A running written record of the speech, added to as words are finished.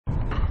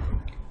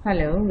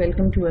Hello,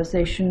 welcome to a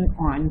session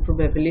on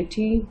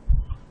probability.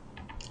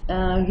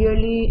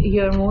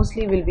 Here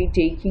mostly we'll be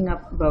taking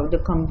up about the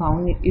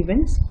compound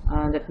events.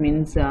 That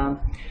means an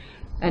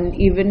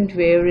event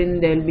wherein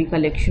there will be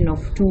collection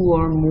of two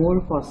or more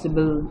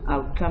possible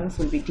outcomes.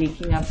 We'll be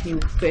taking up few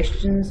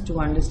questions to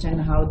understand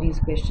how these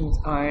questions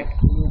are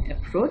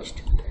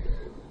approached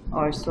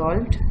or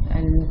solved,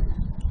 and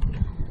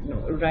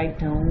write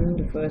down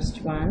the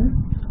first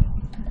one.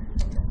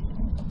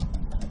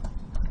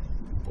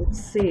 It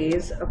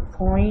says a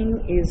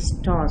coin is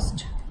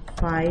tossed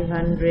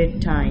 500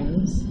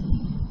 times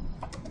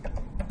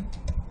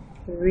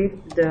with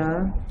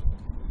the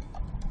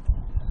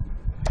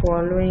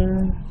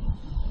following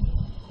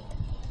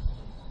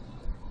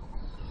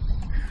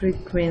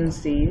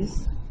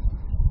frequencies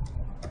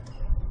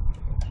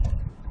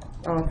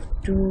of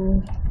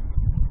two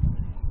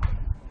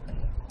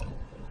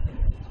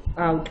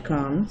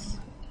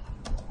outcomes.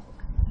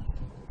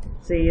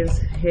 Says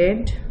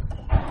head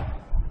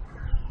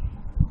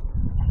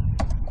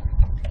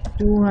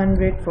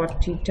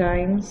 240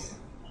 times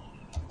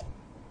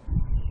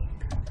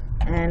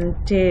and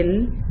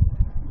tail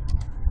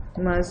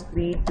must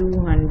be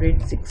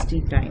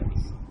 260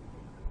 times.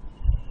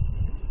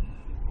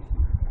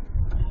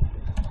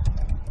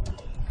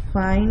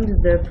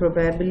 Find the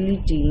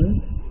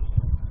probability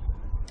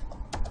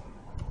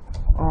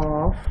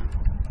of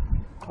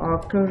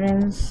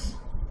occurrence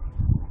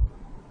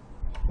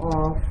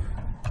of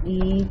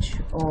each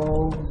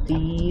of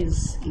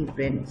these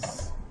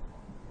events.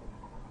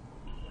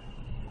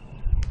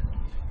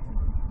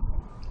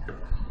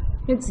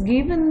 It's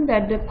given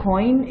that the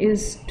coin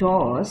is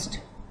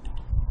tossed.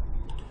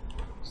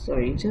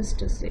 Sorry,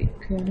 just a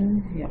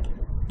second. Yeah.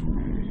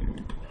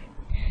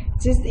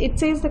 It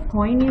says the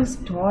coin is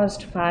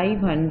tossed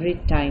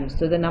 500 times.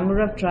 So the number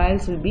of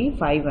trials will be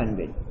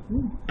 500.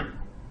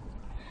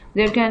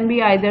 There can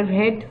be either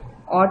head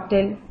or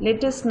tail.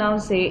 Let us now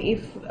say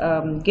if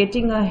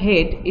getting a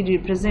head is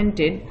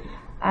represented,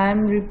 I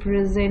am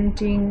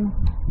representing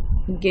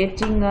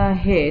getting a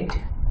head.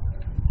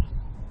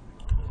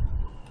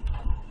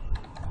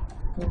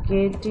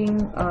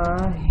 Getting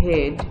a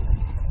head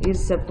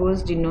is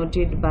suppose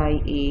denoted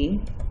by A,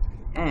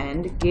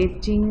 and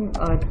getting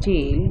a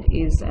tail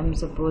is I'm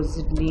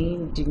supposedly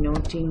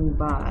denoting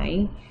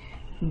by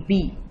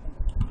B.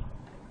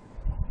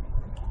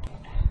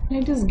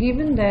 It is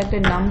given that the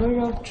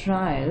number of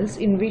trials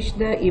in which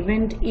the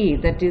event A,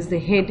 that is the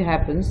head,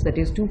 happens, that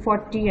is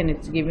 240, and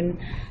it's given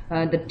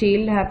the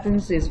tail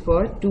happens is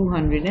for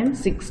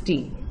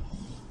 260.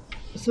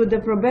 So the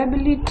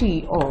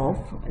probability of,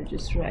 I'll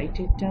just write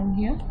it down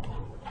here.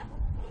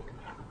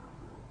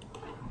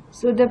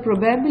 So the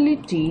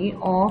probability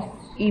of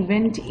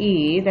event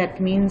A,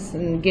 that means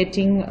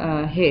getting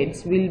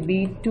heads, will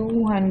be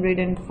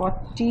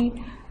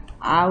 240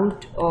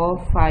 out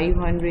of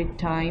 500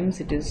 times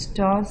it is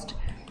tossed.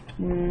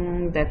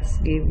 That's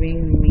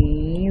giving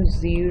me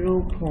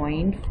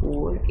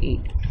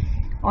 0.48.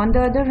 On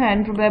the other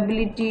hand,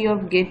 probability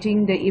of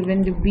getting the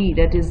event B,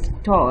 that is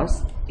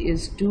tossed,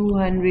 is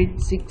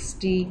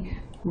 260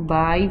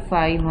 by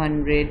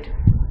 500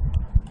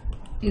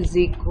 is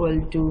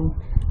equal to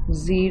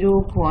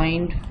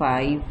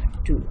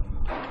 0.52.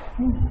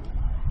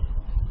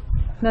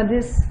 Now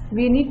this,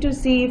 we need to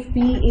see if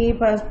PA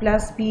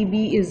plus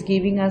PB is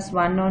giving us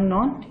 1 or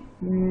not.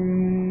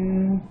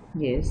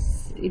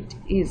 Yes, it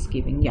is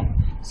giving, yeah.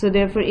 So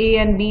therefore A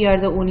and B are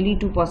the only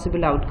two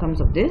possible outcomes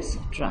of this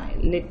trial.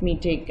 Let me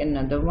take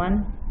another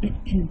one.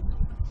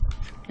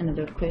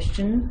 Another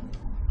question.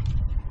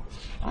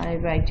 I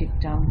write it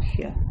down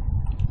here.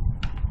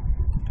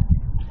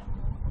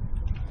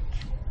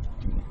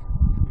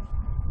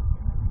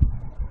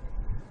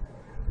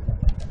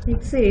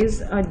 It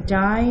says a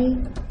die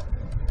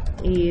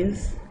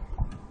is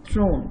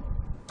thrown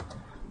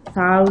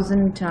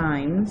 1,000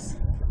 times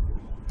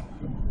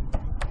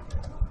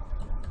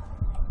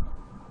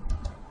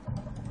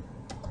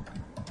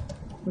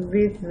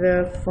with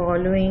the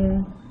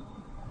following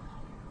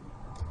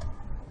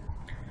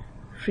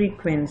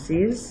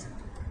frequencies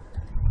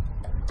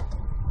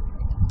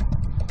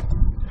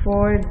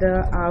for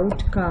the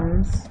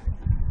outcomes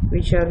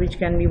which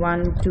can be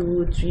 1,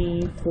 2,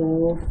 3,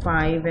 4,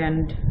 5,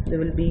 and there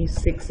will be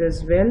 6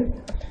 as well,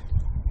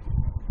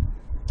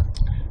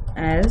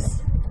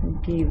 as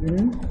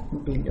given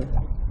below.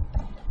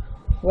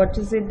 What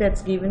is it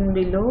that's given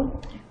below?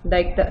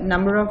 Like the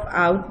number of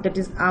that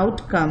is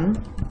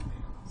outcome,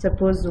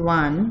 suppose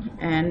 1,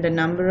 and the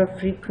number of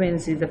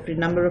frequencies, the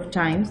number of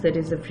times, that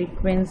is the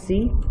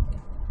frequency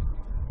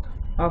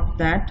of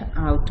that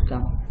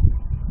outcome.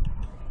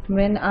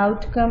 When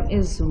outcome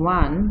is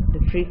 1, the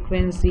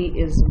frequency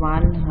is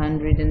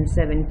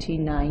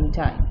 179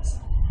 times.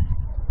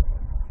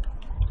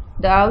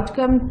 The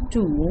outcome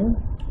 2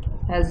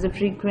 has the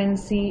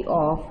frequency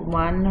of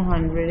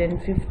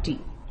 150.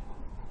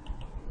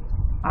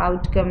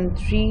 Outcome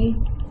 3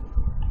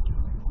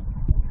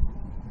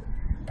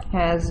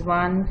 has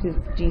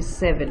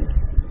 157.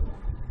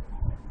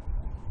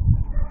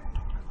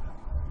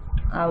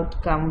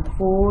 Outcome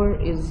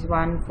 4 is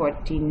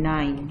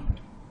 149.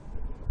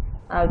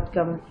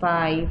 Outcome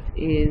 5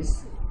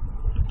 is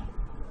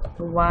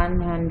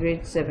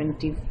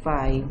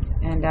 175,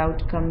 and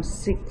outcome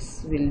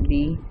 6 will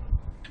be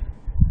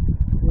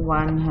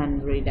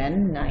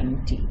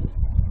 190.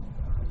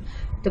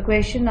 The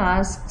question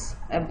asks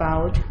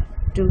about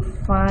to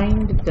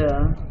find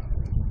the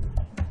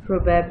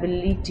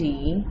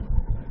probability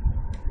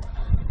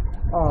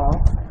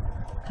of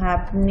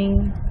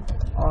happening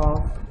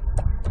of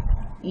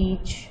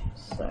each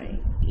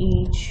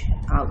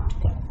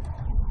outcome.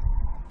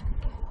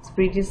 It's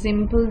pretty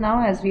simple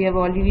now, as we have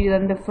already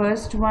done the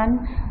first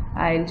one.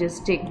 I'll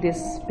just take this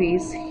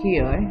space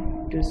here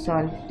to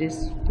solve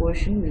this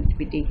portion. We'll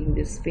be taking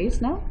this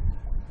space now.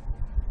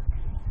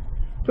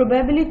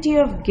 Probability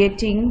of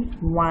getting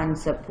 1,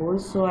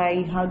 suppose. So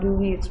how do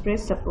we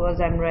express?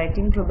 Suppose I'm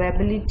writing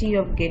probability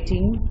of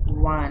getting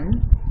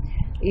 1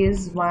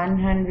 is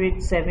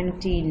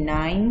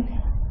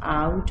 179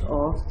 out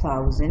of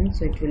 1000.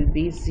 So it will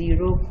be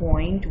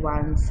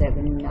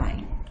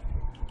 0.179.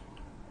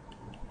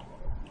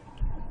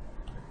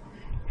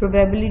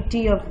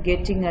 Probability of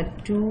getting a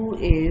 2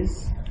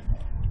 is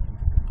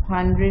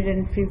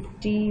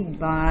 150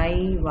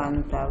 by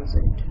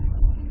 1000.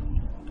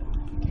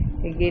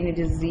 Again, it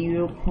is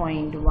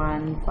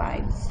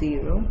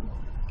 0.150.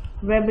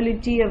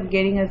 Probability of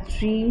getting a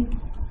 3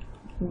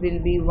 will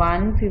be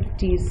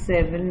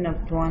 157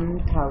 upon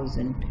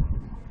 1000.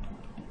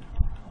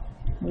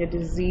 That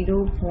is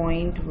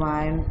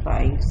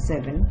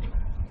 0.157.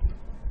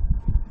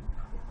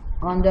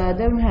 On the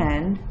other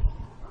hand,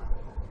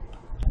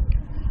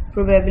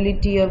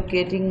 probability of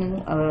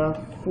getting a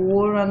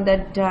 4 on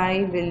that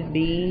die will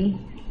be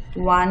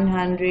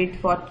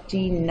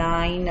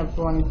 149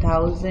 upon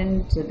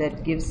 1000, so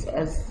that gives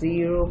us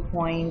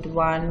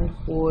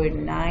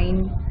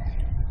 0.149.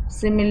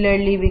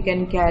 Similarly, we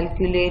can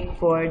calculate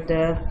for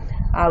the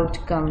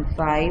outcome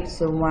 5,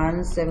 so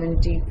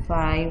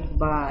 175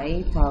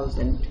 by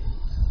 1000,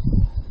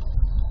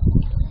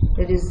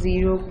 that is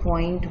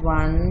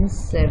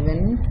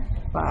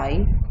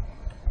 0.175,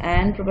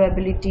 and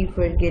probability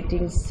for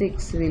getting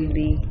 6 will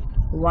be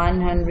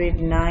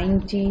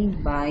 190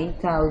 by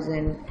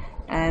 1000,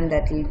 and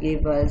that will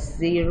give us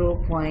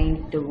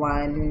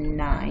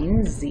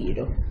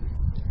 0.190.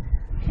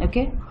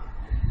 Okay,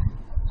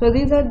 so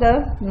these are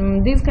the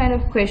these kind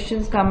of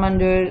questions come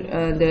under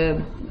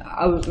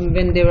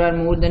when there are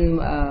more than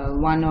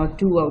 1 or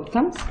 2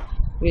 outcomes.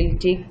 We'll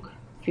take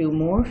few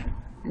more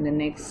in the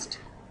next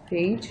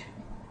page.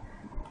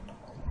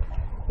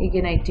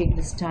 Again, I take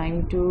this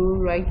time to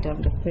write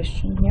down the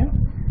question here.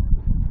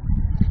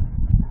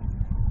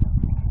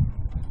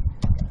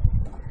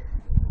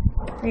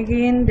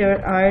 Again,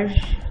 there are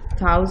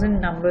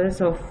 1000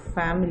 numbers of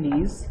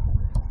families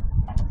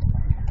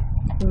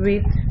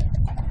with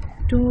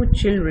 2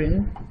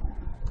 children.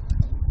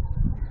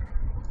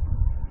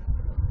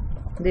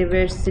 They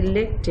were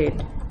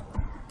selected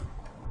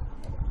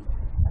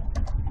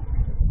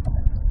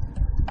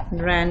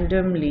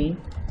randomly,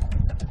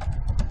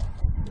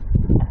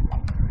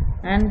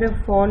 and the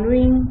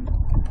following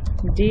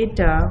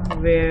data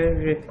were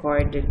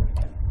recorded.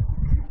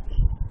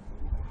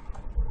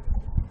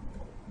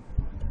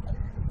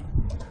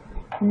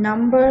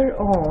 Number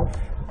of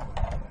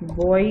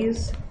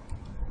boys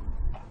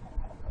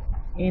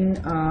in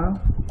a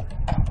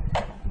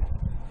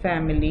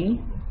family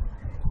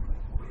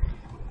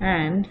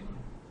and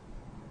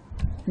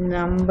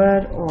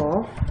number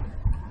of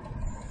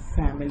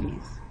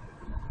families.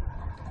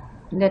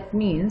 That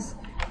means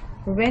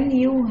when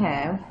you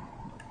have,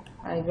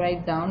 I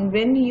write down,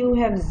 when you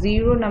have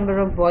 0 number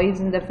of boys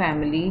in the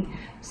family,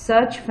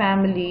 such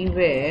family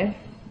were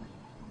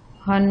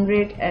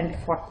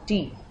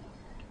 140.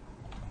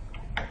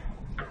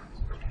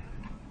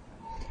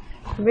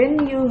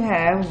 When you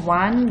have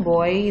 1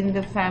 boy in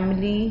the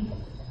family,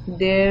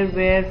 there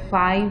were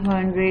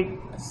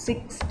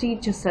 560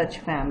 to such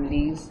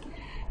families,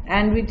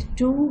 and with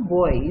 2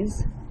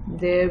 boys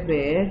there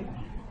were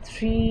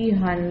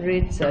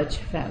 300 such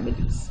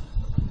families.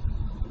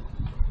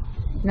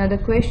 Now the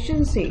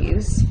question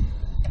says,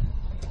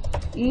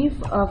 if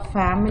a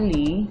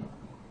family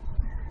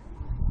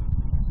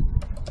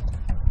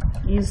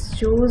is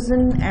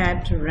chosen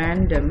at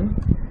random,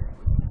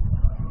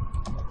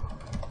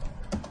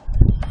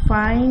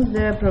 find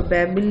the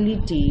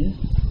probability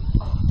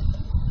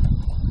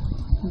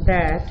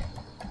that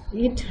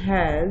it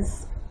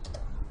has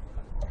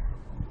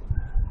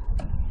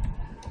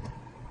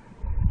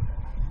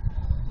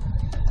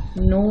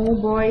no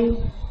boy,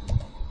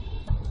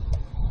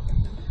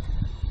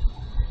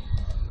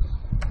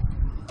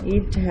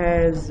 it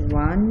has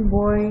 1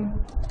 boy,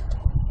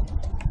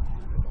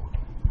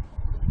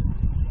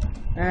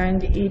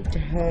 and it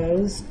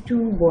has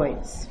 2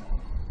 boys.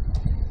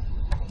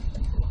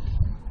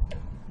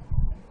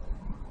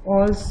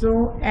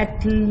 Also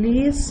at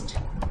least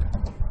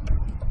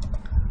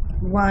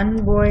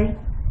 1 boy,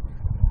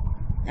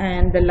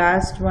 and the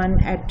last one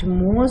at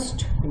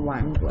most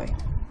 1 boy.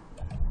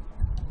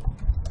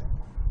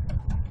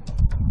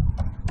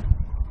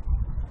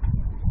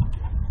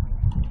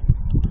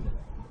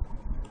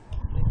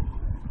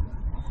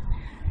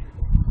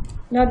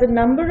 Now the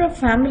number of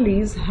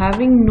families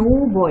having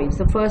no boys,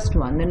 the first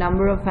one, the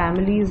number of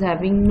families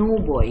having no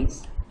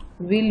boys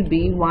will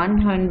be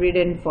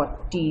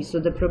 140. So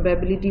the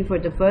probability for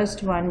the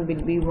first one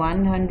will be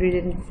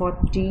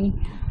 140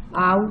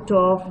 out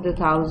of the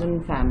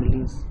 1000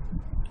 families.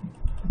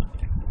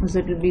 So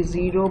it will be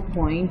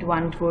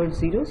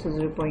 0.140, so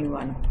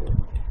 0.14.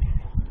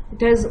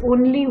 It has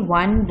only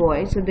one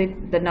boy, so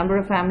the number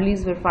of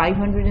families were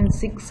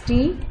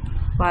 560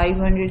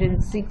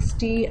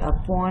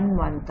 upon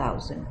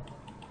 1000.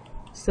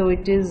 So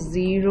it is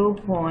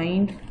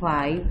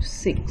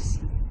 0.56.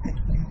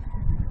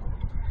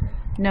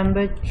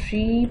 Number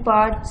 3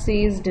 part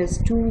says it has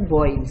 2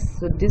 boys,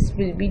 so this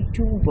will be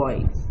 2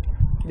 boys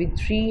with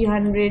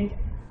 300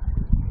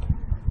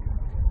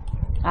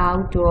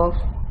 out of,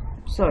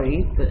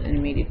 sorry, I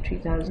made it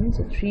 3000,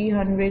 so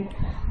 300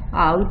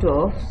 out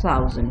of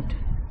 1000,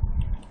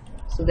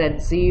 so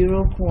that's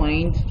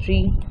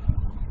 0.3.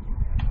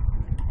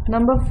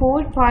 Number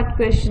 4 part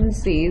question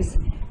says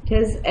it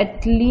has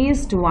at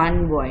least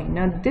one boy.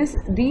 Now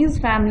these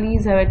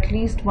families have at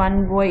least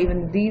one boy,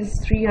 even these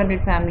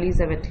 300 families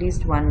have at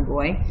least one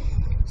boy,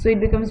 so it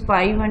becomes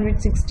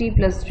 560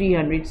 plus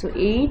 300, so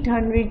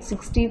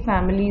 860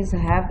 families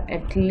have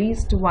at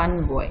least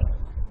one boy.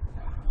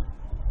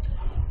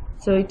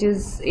 So it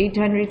is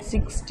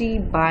 860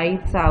 by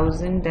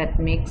 1000, that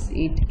makes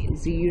it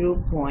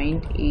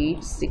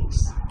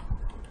 0.86.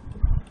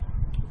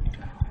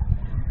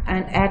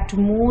 And at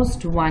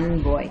most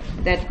one boy,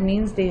 that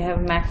means they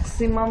have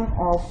maximum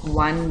of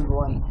one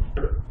boy.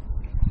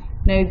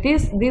 Now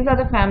these are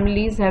the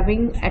families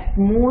having at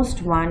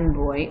most one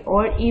boy,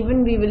 or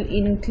even we will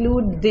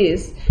include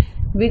this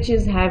which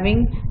is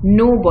having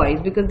no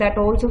boys, because that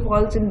also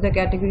falls in the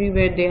category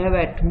where they have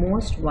at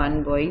most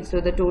one boy.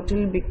 So the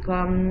total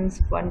becomes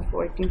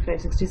 140,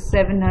 560,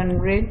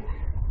 700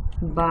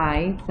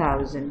 by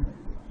 1000.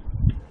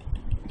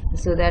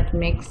 So that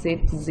makes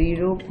it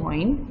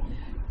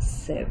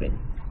 0.7.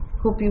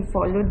 Hope you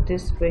followed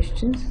these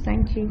questions.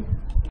 Thank you.